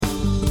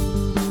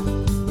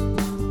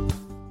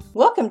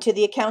Welcome to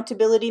the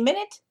Accountability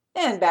Minute.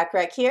 And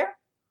Backrack here.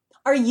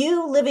 Are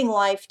you living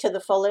life to the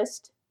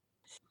fullest?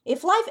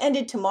 If life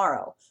ended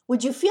tomorrow,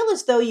 would you feel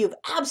as though you've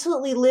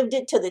absolutely lived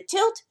it to the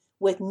tilt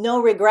with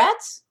no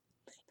regrets?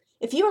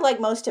 If you are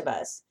like most of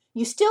us,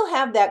 you still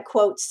have that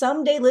quote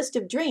someday list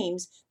of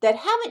dreams that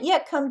haven't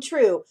yet come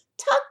true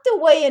tucked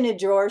away in a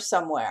drawer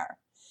somewhere.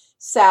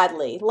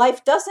 Sadly,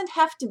 life doesn't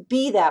have to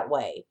be that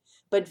way,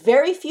 but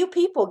very few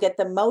people get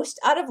the most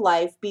out of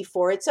life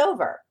before it's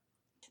over.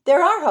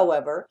 There are,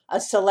 however,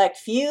 a select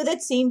few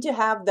that seem to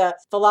have the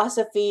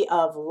philosophy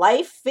of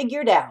life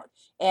figured out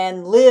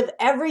and live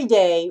every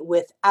day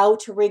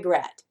without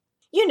regret.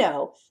 You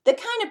know, the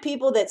kind of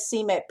people that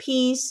seem at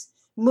peace,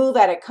 move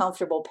at a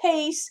comfortable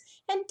pace,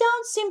 and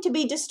don't seem to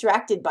be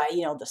distracted by,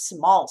 the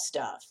small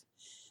stuff.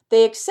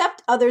 They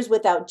accept others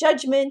without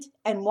judgment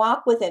and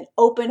walk with an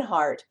open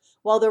heart,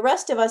 while the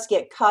rest of us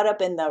get caught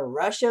up in the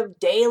rush of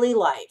daily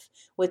life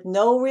with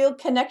no real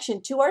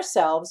connection to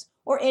ourselves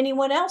or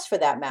anyone else for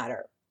that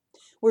matter.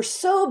 We're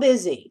so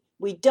busy,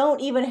 we don't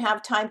even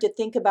have time to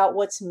think about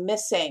what's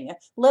missing,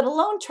 let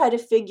alone try to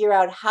figure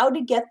out how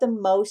to get the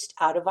most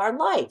out of our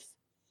life.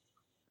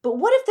 But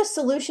what if the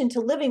solution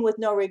to living with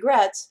no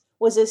regrets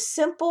was as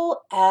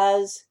simple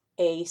as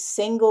a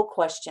single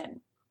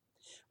question?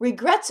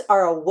 Regrets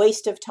are a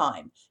waste of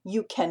time.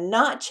 You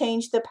cannot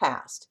change the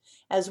past.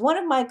 As one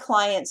of my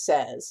clients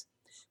says,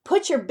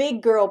 put your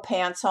big girl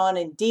pants on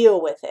and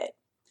deal with it.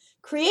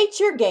 Create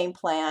your game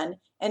plan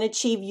and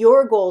achieve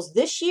your goals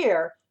this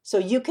year so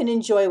you can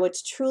enjoy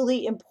what's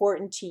truly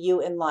important to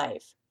you in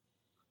life.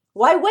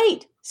 Why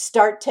wait?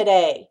 Start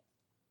today.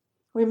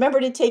 Remember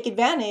to take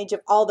advantage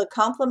of all the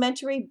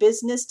complimentary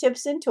business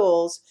tips and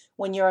tools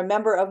when you're a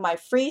member of my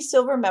free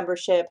silver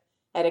membership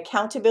at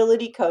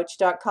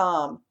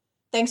accountabilitycoach.com.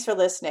 Thanks for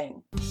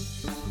listening.